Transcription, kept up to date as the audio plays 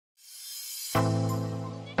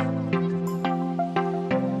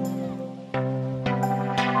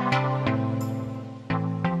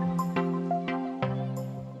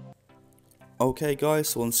Okay guys,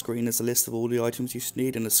 so on screen is a list of all the items you should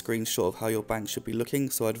need and a screenshot of how your bank should be looking,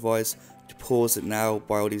 so I advise to pause it now,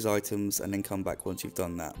 buy all these items and then come back once you've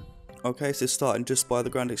done that. Okay, so starting just by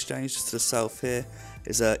the Grand Exchange, just to the south here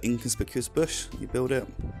is an inconspicuous bush. You build it.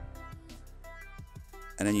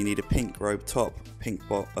 And then you need a pink robe top,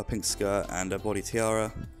 a pink skirt and a body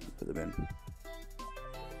tiara. Put them in.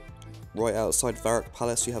 Right outside Varrock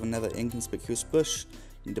Palace you have another inconspicuous bush.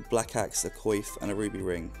 You need a black axe, a coif and a ruby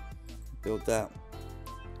ring. Build that.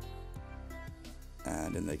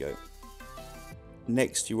 And in they go.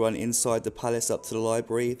 Next you run inside the palace up to the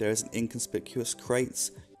library. There is an inconspicuous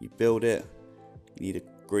crate. You build it. You need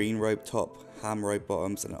a green robe top, ham robe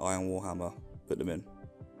bottoms and an iron warhammer. Put them in.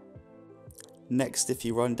 Next, if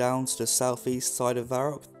you run down to the southeast side of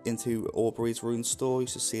Varrock into Aubrey's rune store, you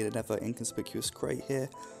should see another inconspicuous crate here.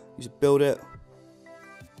 You should build it.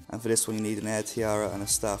 And for this one you need an air tiara and a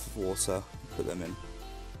staff of water. Put them in.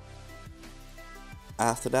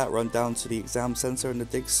 After that, run down to the exam centre in the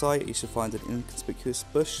dig site. You should find an inconspicuous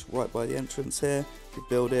bush right by the entrance here. You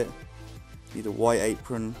build it. You need a white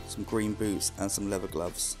apron, some green boots and some leather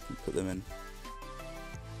gloves. You put them in.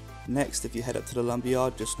 Next, if you head up to the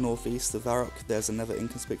lumberyard just northeast of Varrock, there's another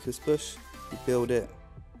inconspicuous bush. You build it.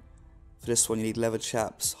 For this one you need leather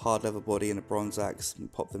chaps, hard leather body and a bronze axe,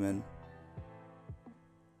 and pop them in.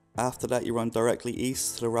 After that you run directly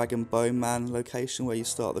east to the Rag and Bone Man location where you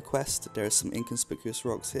start the quest. There are some inconspicuous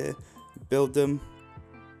rocks here. You build them.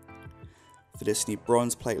 For this you need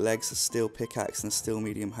bronze plate legs, a steel pickaxe and a steel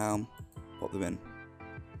medium helm. Pop them in.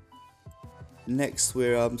 Next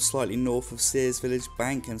we're slightly north of Sears Village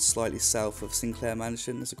Bank and slightly south of Sinclair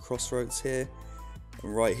Mansion. There's a crossroads here.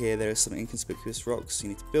 And right here there are some inconspicuous rocks. You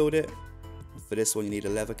need to build it. For this one you need a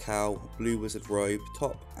leather cowl, a blue wizard robe,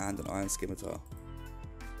 top and an iron scimitar.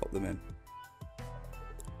 Pop them in.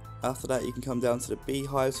 After that you can come down to the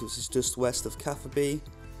beehives, which is just west of Catherby.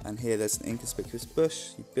 And here there's an inconspicuous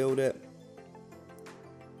bush. You build it.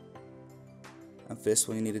 And for this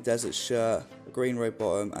one you need a desert shirt, a green robe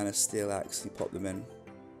bottom and a steel axe. You pop them in.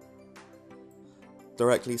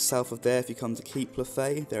 Directly south of there, if you come to Keep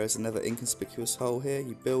Lefay, there is another inconspicuous hole here.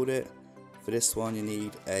 You build it. For this one you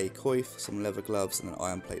need a coif, some leather gloves and an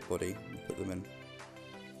iron plate body. You put them in.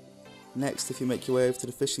 Next, if you make your way over to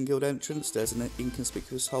the Fishing Guild entrance, there's an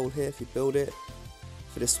inconspicuous hole here. If you build it.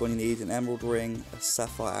 For this one you need an emerald ring, a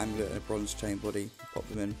sapphire amulet and a bronze chain body. You pop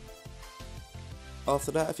them in.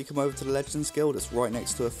 After that, if you come over to the Legends Guild, it's right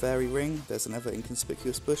next to a fairy ring. There's another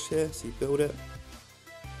inconspicuous bush here, so you build it.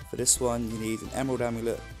 For this one, you need an emerald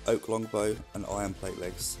amulet, oak longbow, and iron plate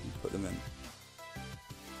legs. You put them in.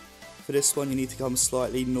 For this one, you need to come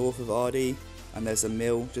slightly north of Hidey, and there's a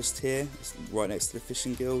mill just here. It's right next to the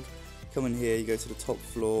Fishing Guild. Come in here, you go to the top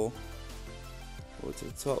floor, or to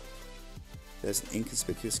the top. There's an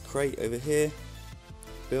inconspicuous crate over here.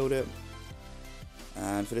 Build it.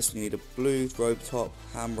 And for this one you need a blue robe top,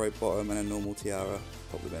 ham robe bottom and a normal tiara.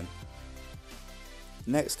 Pop them in.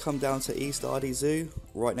 Next, come down to East Hidey Zoo.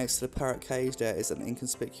 Right next to the parrot cage there is an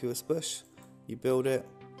inconspicuous bush. You build it.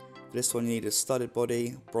 For this one you need a studded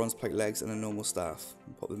body, bronze plate legs and a normal staff.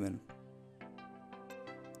 Pop them in.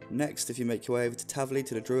 Next, if you make your way over to Tavley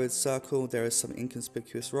to the Druid Circle, there are some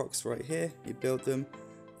inconspicuous rocks right here. You build them.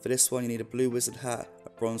 For this one you need a blue wizard hat, a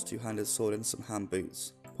bronze two-handed sword and some hand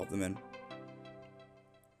boots. Pop them in.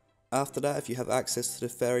 After that, if you have access to the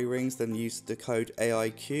fairy rings, then use the code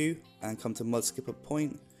AIQ and come to Mudskipper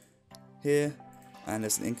Point here, and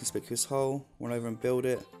there's an inconspicuous hole. Run over and build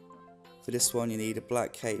it. For this one you need a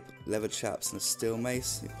black cape, leather chaps and a steel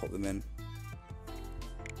mace. You pop them in.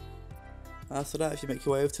 After that, if you make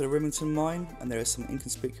your way over to the Rimington Mine, and there are some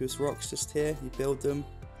inconspicuous rocks just here, you build them.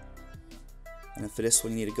 And then for this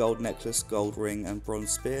one you need a gold necklace, gold ring and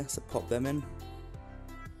bronze spear, so pop them in.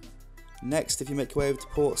 Next, if you make your way over to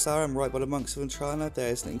Port Sarim, right by the Monks of Entrana,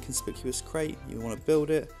 there is an inconspicuous crate. You want to build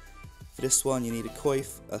it. For this one you need a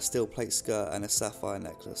coif, a steel plate skirt and a sapphire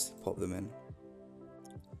necklace. Pop them in.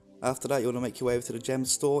 After that you want to make your way over to the gem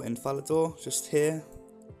store in Falador, just here,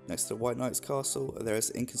 next to the White Knight's castle. There is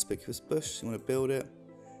an inconspicuous bush. You want to build it.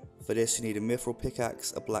 For this you need a mithril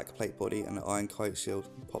pickaxe, a black plate body and an iron kite shield.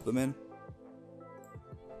 Pop them in.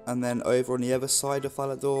 And then over on the other side of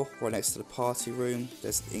Falador, right next to the party room,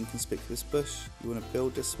 there's an inconspicuous bush. You want to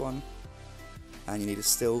build this one. And you need a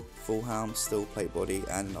steel full helm, steel plate body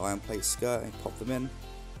and an iron plate skirt, and pop them in.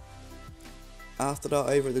 After that,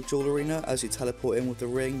 over at the Jewel Arena, as you teleport in with the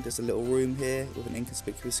ring, there's a little room here with an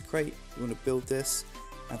inconspicuous crate. You want to build this.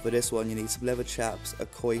 And for this one you need some leather chaps, a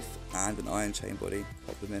coif and an iron chain body.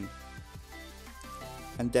 Pop them in.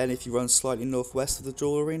 And then if you run slightly northwest of the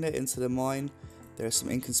Jewel Arena into the mine, there are some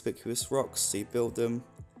inconspicuous rocks, so you build them.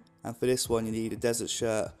 And for this one you need a desert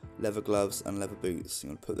shirt, leather gloves and leather boots. You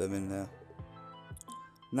want to put them in there.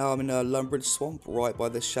 Now I'm in a Lumbridge swamp right by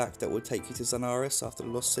the shack that will take you to Zanaris after the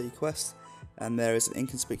Lost City quest. And there is an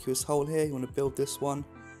inconspicuous hole here, you want to build this one.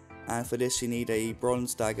 And for this you need a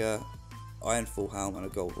bronze dagger, iron full helm and a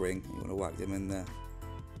gold ring. You want to whack them in there.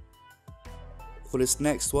 For this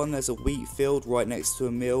next one there's a wheat field right next to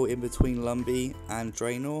a mill in between Lumbee and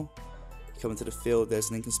Draenor. You come into the field, there's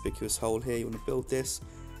an inconspicuous hole here, you want to build this.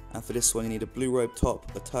 And for this one you need a blue robe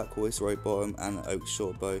top, a turquoise robe bottom and an oak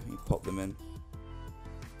short bow. You pop them in.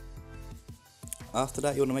 After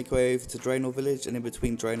that you want to make your way over to Draenor Village, and in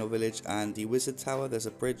between Draenor Village and the Wizard Tower there's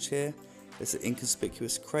a bridge here. There's an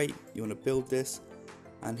inconspicuous crate, you want to build this.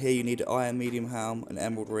 And here you need an iron medium helm, an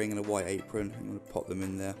emerald ring and a white apron. You want to pop them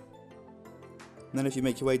in there. And then if you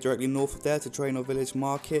make your way directly north of there to Draenor Village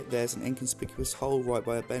Market, there's an inconspicuous hole right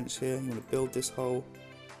by a bench here. You want to build this hole.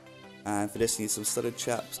 And for this you need some studded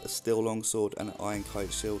chaps, a steel longsword and an iron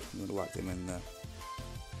kite shield. You want to whack them in there.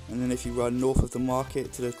 And then if you run north of the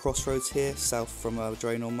market to the crossroads here, south from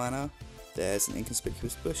Draenor Manor, there's an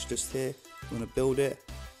inconspicuous bush just here. You want to build it.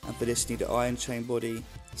 And for this you need an iron chain body,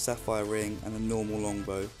 sapphire ring and a normal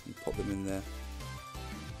longbow. You pop them in there.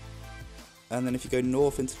 And then if you go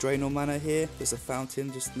north into Draenor Manor here, there's a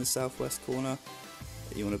fountain just in the southwest corner.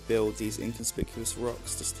 You want to build these inconspicuous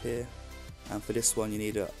rocks just here. And for this one you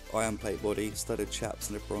need an iron plate body, studded chaps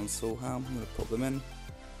and a bronze full helm. I'm going to pop them in.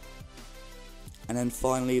 And then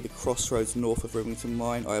finally the crossroads north of Rivington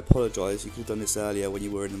Mine. I apologise, you could have done this earlier when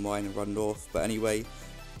you were in the mine and run north. But anyway,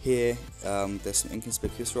 here there's some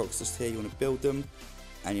inconspicuous rocks just here, you want to build them.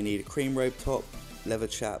 And you need a cream robe top, leather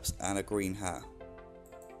chaps and a green hat.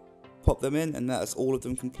 Pop them in and that is all of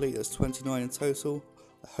them complete. There's 29 in total.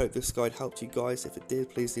 I hope this guide helped you guys. If it did,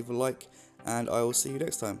 please leave a like and I will see you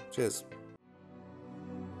next time. Cheers.